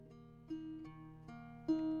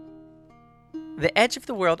The Edge of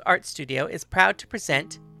the World Art Studio is proud to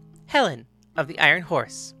present Helen of the Iron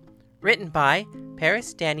Horse, written by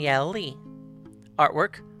Paris Danielle Lee.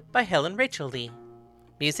 Artwork by Helen Rachel Lee.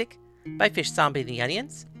 Music by Fish Zombie the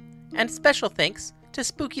Onions. And special thanks to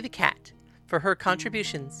Spooky the Cat for her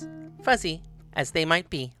contributions, fuzzy as they might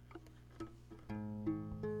be.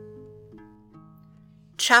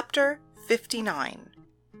 Chapter 59.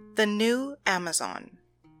 The New Amazon.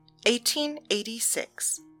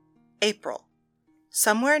 1886. April.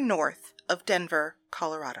 Somewhere north of Denver,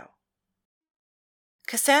 Colorado.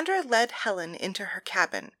 Cassandra led Helen into her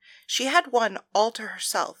cabin. She had one all to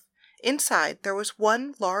herself. Inside there was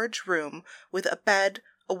one large room with a bed,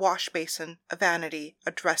 a wash basin, a vanity,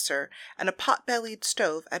 a dresser, and a pot-bellied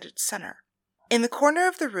stove at its center. In the corner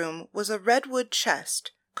of the room was a redwood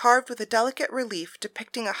chest, carved with a delicate relief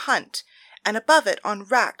depicting a hunt, and above it on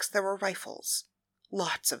racks there were rifles.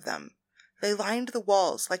 Lots of them. They lined the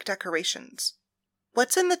walls like decorations.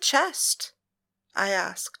 "What's in the chest?" I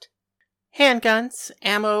asked. Handguns,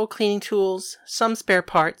 ammo, cleaning tools, some spare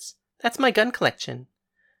parts. That's my gun collection.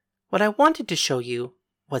 What I wanted to show you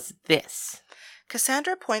was this.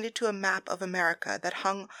 Cassandra pointed to a map of America that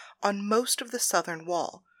hung on most of the southern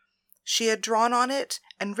wall. She had drawn on it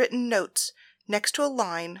and written notes next to a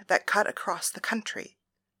line that cut across the country.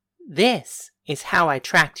 This is how I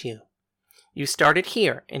tracked you. You started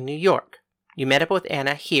here in New York. You met up with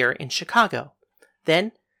Anna here in Chicago.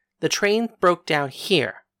 Then the train broke down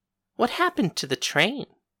here. What happened to the train?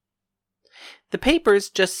 The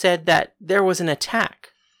papers just said that there was an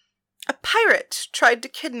attack. "A pirate tried to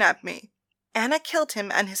kidnap me. Anna killed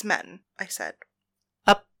him and his men," I said.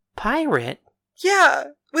 A pirate?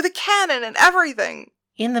 "Yeah, with a cannon and everything."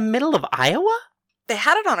 In the middle of Iowa? "They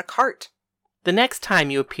had it on a cart." The next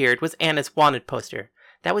time you appeared was Anna's wanted poster.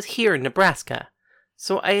 That was here in Nebraska.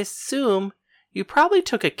 So I assume you probably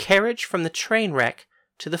took a carriage from the train wreck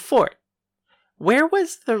to the fort. Where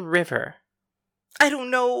was the river? "I don't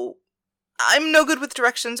know. I'm no good with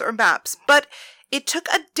directions or maps, but it took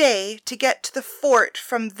a day to get to the fort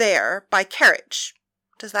from there by carriage.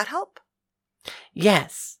 Does that help?"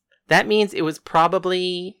 Yes, that means it was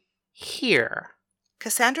probably here.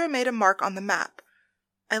 Cassandra made a mark on the map.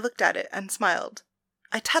 I looked at it and smiled.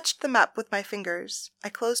 I touched the map with my fingers. I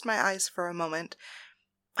closed my eyes for a moment.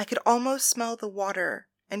 I could almost smell the water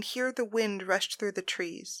and hear the wind rush through the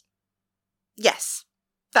trees. Yes,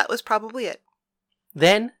 that was probably it.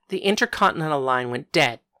 Then the Intercontinental Line went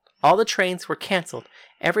dead. All the trains were canceled.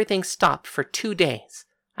 Everything stopped for 2 days.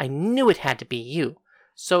 I knew it had to be you.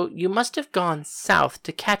 So you must have gone south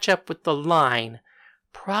to catch up with the line.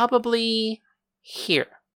 Probably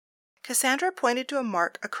here. Cassandra pointed to a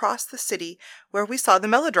mark across the city where we saw the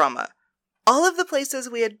melodrama. All of the places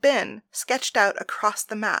we had been sketched out across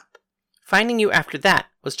the map. Finding you after that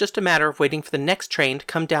was just a matter of waiting for the next train to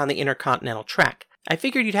come down the Intercontinental track. I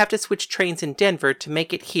figured you'd have to switch trains in Denver to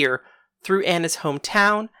make it here through Anna's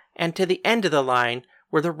hometown and to the end of the line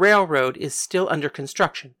where the railroad is still under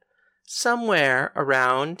construction. Somewhere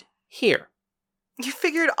around here. "You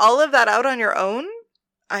figured all of that out on your own?"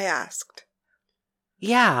 I asked.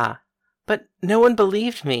 Yeah, but no one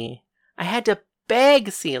believed me. I had to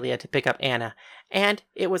beg Celia to pick up Anna, and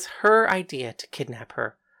it was her idea to kidnap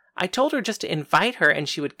her. I told her just to invite her and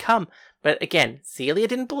she would come, but again, Celia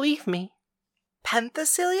didn't believe me.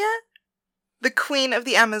 Penthesilea? The Queen of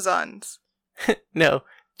the Amazons. No,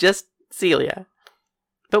 just Celia.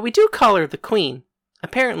 But we do call her the Queen.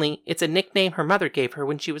 Apparently, it's a nickname her mother gave her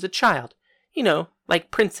when she was a child. You know,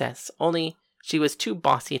 like Princess, only she was too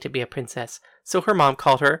bossy to be a princess, so her mom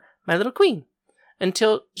called her my little queen,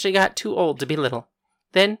 until she got too old to be little.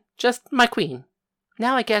 Then, just my queen.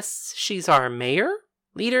 Now I guess she's our mayor?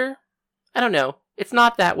 Leader? I don't know. It's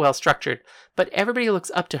not that well structured, but everybody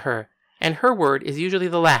looks up to her, and her word is usually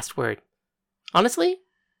the last word. Honestly,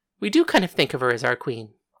 we do kind of think of her as our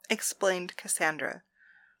queen, explained Cassandra.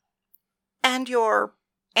 "And you're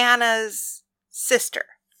Anna's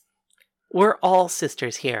sister." We're all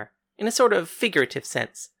sisters here, in a sort of figurative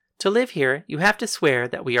sense. To live here, you have to swear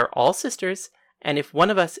that we are all sisters, and if one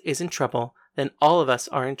of us is in trouble, then all of us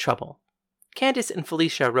are in trouble. Candace and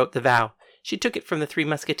Felicia wrote the vow. She took it from the Three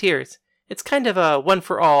Musketeers. It's kind of a one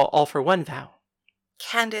for all for one vow.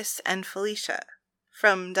 Candace and Felicia.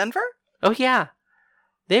 From Denver? Oh, yeah.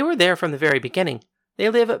 They were there from the very beginning. They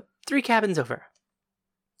live 3 cabins over.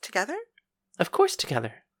 Together? Of course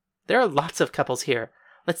together. There are lots of couples here.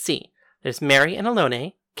 Let's see. There's Mary and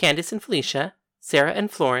Alone, Candace and Felicia, Sarah and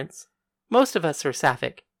Florence. Most of us are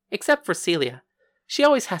Sapphic, except for Celia. She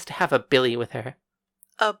always has to have a Billy with her.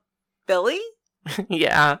 A Billy?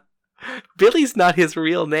 Yeah. Billy's not his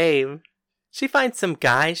real name. She finds some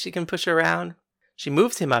guy she can push around. She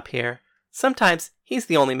moves him up here. Sometimes he's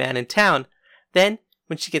the only man in town. Then,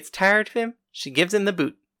 when she gets tired of him, she gives him the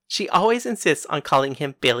boot. She always insists on calling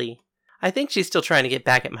him Billy. I think she's still trying to get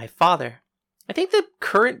back at my father. I think the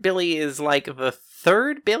current Billy is like the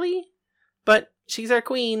third Billy, but she's our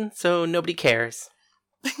queen, so nobody cares.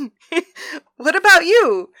 What about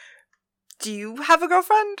you? Do you have a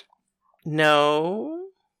girlfriend? No.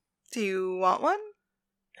 Do you want one?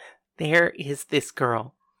 There is this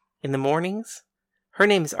girl. In the mornings, her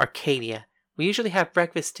name is Arcadia. We usually have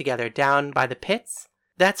breakfast together down by the pits.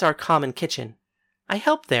 That's our common kitchen. I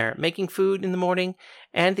help there, making food in the morning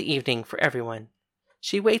and the evening for everyone.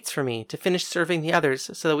 She waits for me to finish serving the others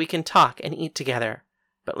so that we can talk and eat together.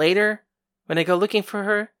 But later, when I go looking for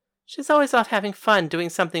her, she's always off having fun doing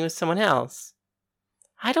something with someone else.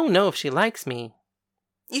 I don't know if she likes me.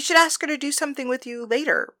 You should ask her to do something with you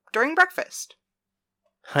later, during breakfast.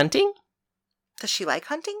 Hunting? Does she like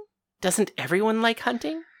hunting? Doesn't everyone like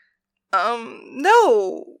hunting?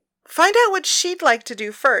 No. Find out what she'd like to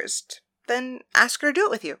do first. Then ask her to do it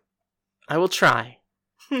with you. I will try.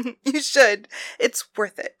 You should. It's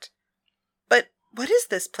worth it. But what is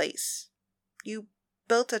this place? You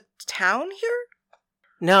built a town here?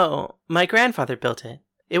 No, my grandfather built it.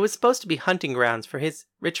 It was supposed to be hunting grounds for his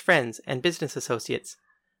rich friends and business associates.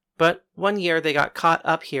 But one year they got caught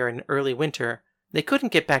up here in early winter. They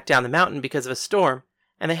couldn't get back down the mountain because of a storm,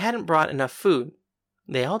 and they hadn't brought enough food.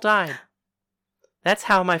 They all died. That's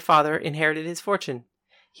how my father inherited his fortune.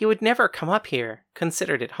 He would never come up here,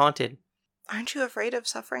 considered it haunted. Aren't you afraid of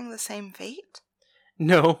suffering the same fate?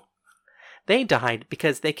 No. They died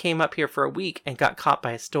because they came up here for a week and got caught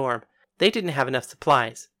by a storm. They didn't have enough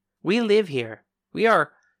supplies. We live here. We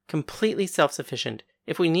are completely self-sufficient.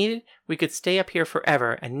 If we needed, we could stay up here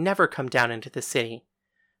forever and never come down into the city.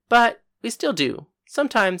 But we still do.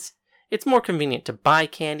 Sometimes it's more convenient to buy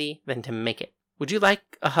candy than to make it. Would you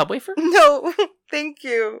like a hub wafer? No, thank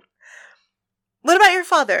you. What about your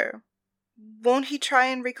father? Won't he try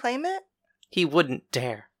and reclaim it? He wouldn't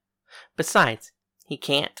dare. Besides, he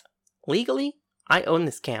can't. Legally, I own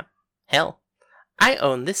this camp. Hell, I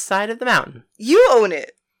own this side of the mountain. You own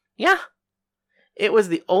it? Yeah. It was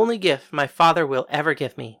the only gift my father will ever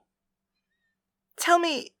give me. Tell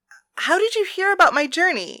me, how did you hear about my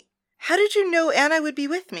journey? How did you know Anna would be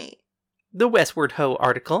with me? The Westward Ho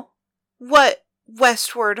article. What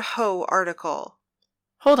Westward Ho article?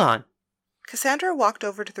 Hold on. Cassandra walked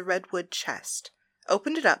over to the redwood chest,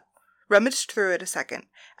 opened it up, rummaged through it a second,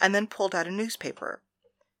 and then pulled out a newspaper.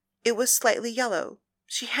 It was slightly yellow.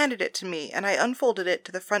 She handed it to me, and I unfolded it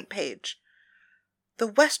to the front page. The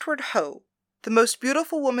Westward Ho, the most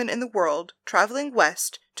beautiful woman in the world, traveling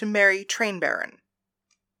west to marry Train Baron.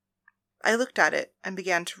 I looked at it and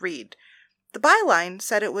began to read. The byline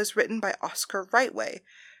said it was written by Oscar Rightway.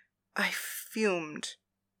 I fumed.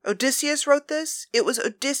 Odysseus wrote this? It was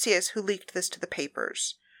Odysseus who leaked this to the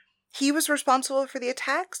papers. He was responsible for the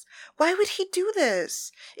attacks? Why would he do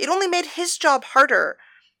this? It only made his job harder.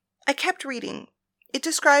 I kept reading. It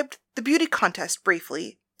described the beauty contest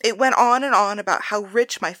briefly. It went on and on about how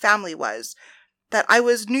rich my family was, that I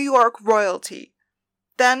was New York royalty.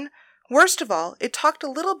 Then, worst of all, it talked a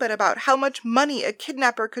little bit about how much money a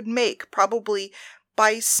kidnapper could make, probably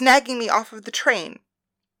by snagging me off of the train.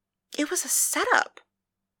 It was a setup.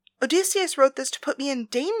 Odysseus wrote this to put me in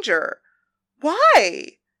danger.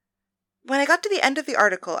 Why? When I got to the end of the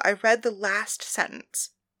article, I read the last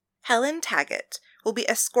sentence. Helen Taggett will be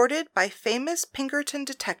escorted by famous Pinkerton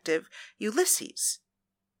detective Ulysses.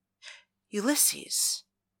 Ulysses,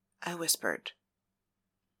 I whispered.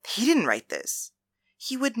 He didn't write this.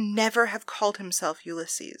 He would never have called himself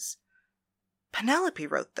Ulysses. Penelope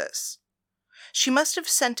wrote this. She must have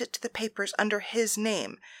sent it to the papers under his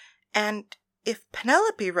name, and if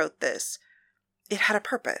Penelope wrote this, it had a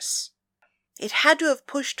purpose. It had to have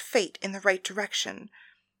pushed fate in the right direction.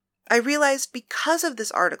 I realized because of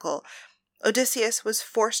this article, Odysseus was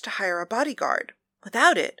forced to hire a bodyguard.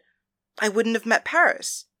 Without it, I wouldn't have met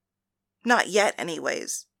Paris. Not yet,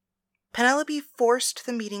 anyways. Penelope forced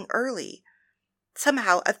the meeting early.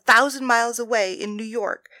 Somehow, 1,000 miles away in New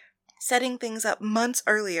York, setting things up months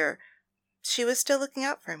earlier, she was still looking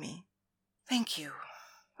out for me. Thank you,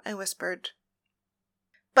 I whispered.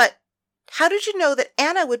 But how did you know that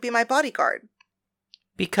Anna would be my bodyguard?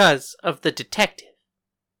 Because of the detective.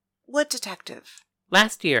 What detective?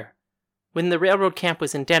 Last year, when the railroad camp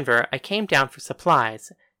was in Denver, I came down for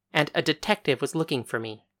supplies, and a detective was looking for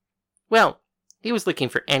me. Well, he was looking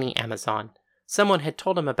for any Amazon. Someone had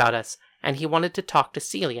told him about us, and he wanted to talk to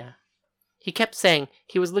Celia. He kept saying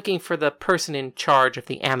he was looking for the person in charge of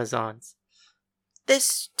the Amazons.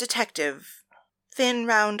 This detective, thin,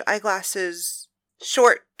 round eyeglasses,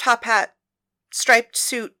 Short top hat, striped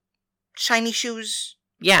suit, shiny shoes.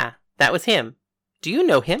 Yeah, that was him. Do you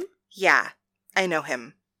know him? Yeah, I know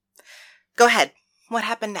him. Go ahead. What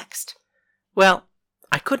happened next? Well,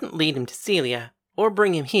 I couldn't lead him to Celia, or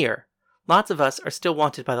bring him here. Lots of us are still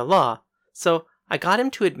wanted by the law, so I got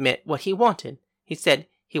him to admit what he wanted. He said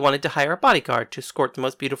he wanted to hire a bodyguard to escort the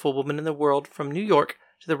most beautiful woman in the world from New York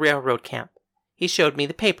to the railroad camp. He showed me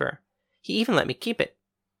the paper. He even let me keep it.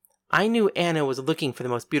 I knew Anna was looking for the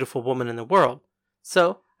most beautiful woman in the world,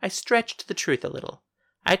 so I stretched the truth a little.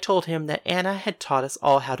 I told him that Anna had taught us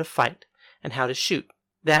all how to fight and how to shoot,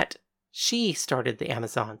 that she started the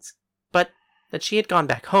Amazons, but that she had gone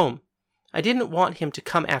back home. I didn't want him to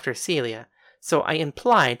come after Celia, so I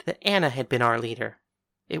implied that Anna had been our leader.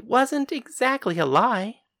 It wasn't exactly a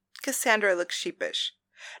lie. Cassandra looked sheepish.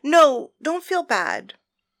 No, don't feel bad.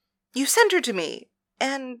 You sent her to me,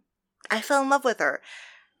 and I fell in love with her.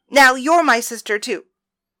 Now you're my sister, too.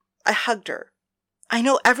 I hugged her. I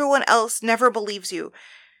know everyone else never believes you.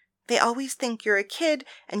 They always think you're a kid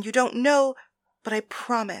and you don't know, but I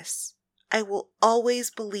promise I will always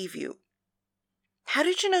believe you. How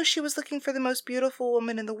did you know she was looking for the most beautiful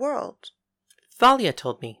woman in the world? Thalia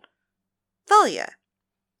told me. Thalia?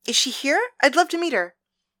 Is she here? I'd love to meet her.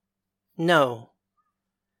 No.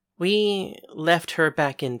 We left her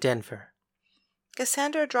back in Denver.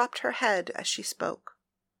 Cassandra dropped her head as she spoke.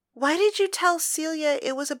 Why did you tell Celia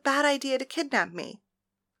it was a bad idea to kidnap me?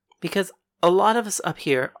 Because a lot of us up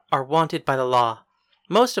here are wanted by the law.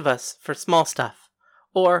 Most of us for small stuff.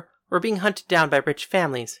 Or we're being hunted down by rich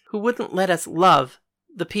families who wouldn't let us love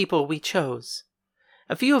the people we chose.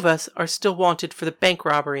 A few of us are still wanted for the bank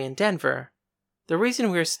robbery in Denver. The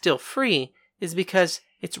reason we're still free is because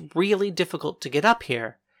it's really difficult to get up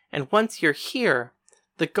here, and once you're here,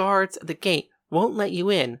 the guards at the gate won't let you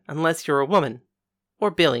in unless you're a woman. Or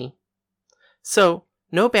Billy. So,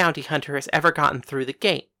 no bounty hunter has ever gotten through the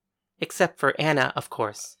gate. Except for Anna, of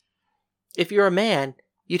course. If you're a man,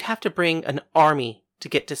 you'd have to bring an army to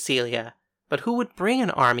get to Celia. But who would bring an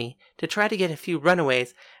army to try to get a few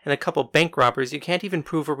runaways and a couple bank robbers you can't even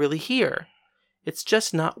prove are really here? It's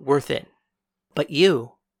just not worth it. But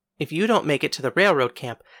you, if you don't make it to the railroad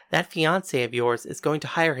camp, that fiancé of yours is going to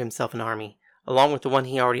hire himself an army, along with the one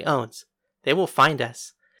he already owns. They will find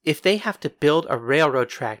us. If they have to build a railroad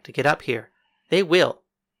track to get up here, they will.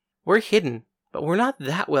 We're hidden, but we're not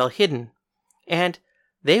that well hidden. And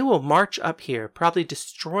they will march up here, probably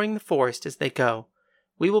destroying the forest as they go.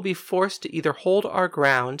 We will be forced to either hold our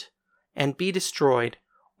ground and be destroyed,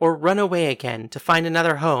 or run away again to find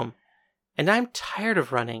another home. And I'm tired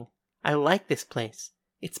of running. I like this place.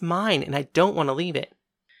 It's mine, and I don't want to leave it.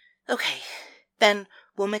 Okay, then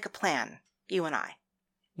we'll make a plan, you and I.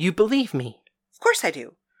 You believe me? Of course I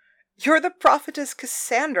do. You're the prophetess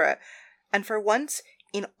Cassandra, and for once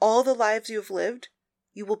in all the lives you have lived,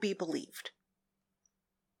 you will be believed.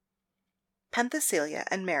 Penthesilea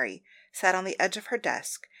and Mary sat on the edge of her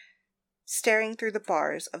desk, staring through the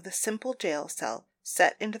bars of the simple jail cell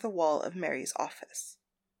set into the wall of Mary's office.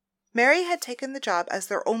 Mary had taken the job as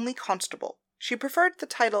their only constable. She preferred the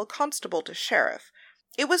title constable to sheriff.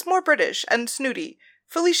 It was more British and snooty.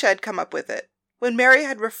 Felicia had come up with it, when Mary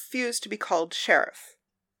had refused to be called sheriff.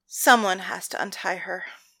 Someone has to untie her,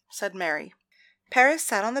 said Mary. Paris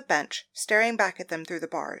sat on the bench, staring back at them through the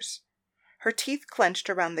bars. Her teeth clenched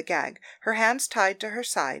around the gag, her hands tied to her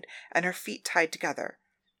side, and her feet tied together.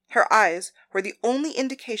 Her eyes were the only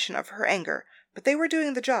indication of her anger, but they were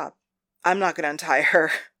doing the job. I'm not going to untie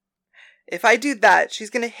her. If I do that, she's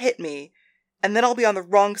going to hit me, and then I'll be on the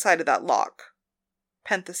wrong side of that lock,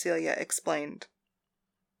 Penthesilea explained.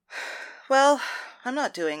 Well, I'm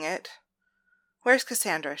not doing it. Where's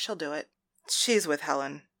Cassandra? She'll do it. She's with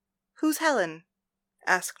Helen. Who's Helen?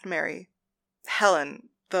 Asked Mary. Helen,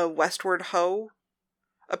 the Westward Ho?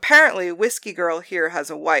 Apparently, Whiskey Girl here has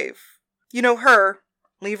a wife. You know her.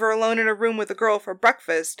 Leave her alone in a room with a girl for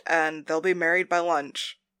breakfast, and they'll be married by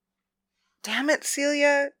lunch. Damn it,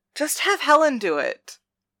 Celia. Just have Helen do it.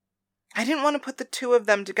 I didn't want to put the two of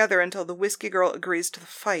them together until the Whiskey Girl agrees to the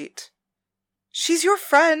fight. She's your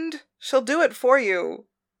friend. She'll do it for you.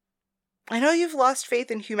 I know you've lost faith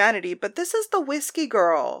in humanity, but this is the Whiskey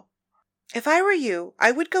Girl. If I were you,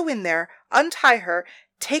 I would go in there, untie her,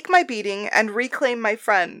 take my beating, and reclaim my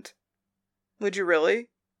friend. Would you really?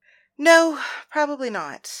 No, probably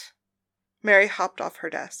not. Mary hopped off her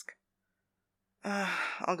desk.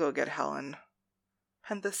 I'll go get Helen,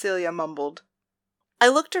 Penthesilea mumbled. I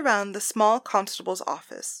looked around the small constable's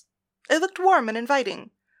office. It looked warm and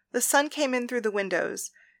inviting. The sun came in through the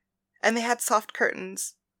windows, and they had soft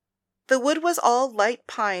curtains. The wood was all light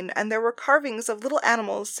pine, and there were carvings of little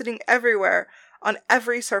animals sitting everywhere, on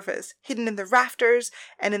every surface, hidden in the rafters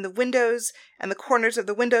and in the windows and the corners of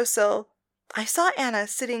the windowsill. I saw Anna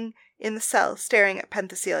sitting in the cell staring at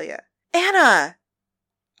Penthesilea. Anna!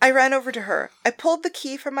 I ran over to her. I pulled the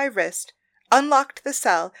key from my wrist, unlocked the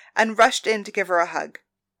cell, and rushed in to give her a hug.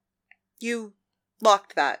 You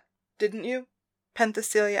locked that, didn't you?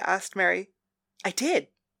 Penthesilea asked Mary. I did.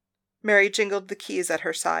 Mary jingled the keys at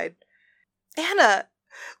her side. Anna,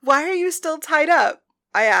 why are you still tied up?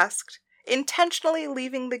 I asked, intentionally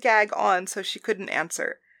leaving the gag on so she couldn't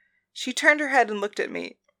answer. She turned her head and looked at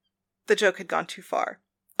me. The joke had gone too far.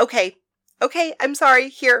 Okay, I'm sorry,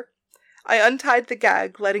 here. I untied the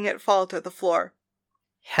gag, letting it fall to the floor.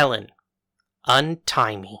 Helen,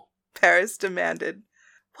 untie me, Paris demanded.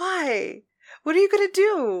 Why? What are you going to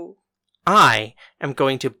do? I am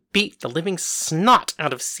going to beat the living snot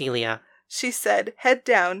out of Celia, she said, head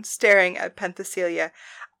down, staring at Penthesilea.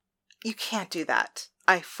 You can't do that.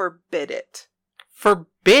 I forbid it.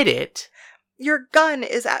 Forbid it? Your gun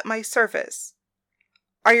is at my service.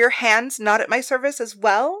 Are your hands not at my service as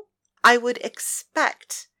well? I would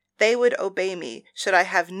expect they would obey me should I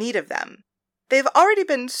have need of them. They've already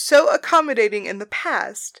been so accommodating in the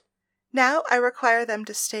past. Now I require them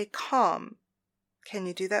to stay calm. Can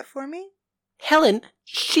you do that for me? Helen,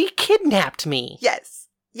 she kidnapped me. Yes,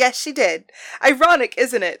 she did. Ironic,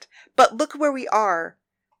 isn't it? But look where we are.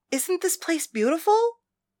 Isn't this place beautiful?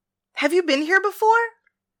 Have you been here before?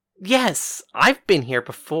 Yes, I've been here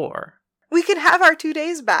before. We can have our 2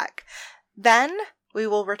 days back. Then we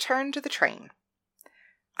will return to the train.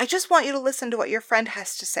 I just want you to listen to what your friend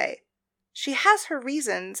has to say. She has her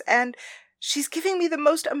reasons, and she's giving me the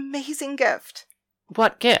most amazing gift.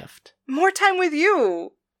 What gift? More time with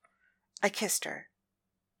you. I kissed her,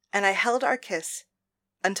 and I held our kiss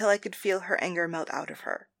until I could feel her anger melt out of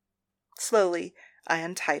her. Slowly, I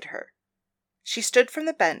untied her. She stood from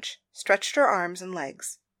the bench, stretched her arms and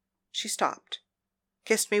legs. She stopped,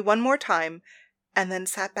 kissed me one more time, and then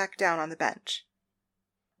sat back down on the bench.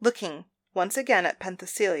 Looking once again at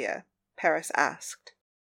Penthesilea, Paris asked,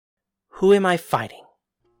 Who am I fighting?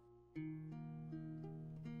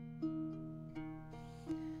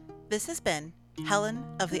 This has been Helen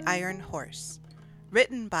of the Iron Horse,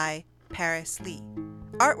 written by Paris Lee,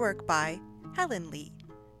 artwork by Helen Lee,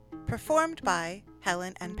 performed by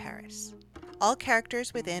Helen and Paris. All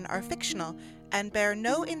characters within are fictional and bear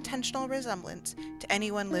no intentional resemblance to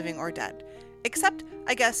anyone living or dead, except,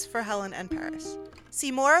 I guess, for Helen and Paris.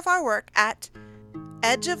 See more of our work at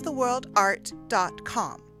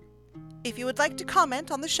edgeoftheworldart.com. If you would like to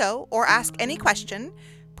comment on the show or ask any question,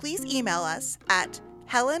 please email us at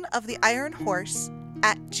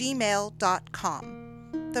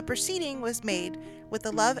helenoftheironhorse@gmail.com. The proceeding was made with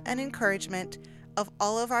the love and encouragement of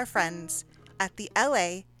all of our friends at the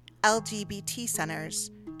LA LGBT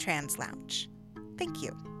Center's Trans Lounge. Thank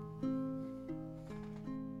you.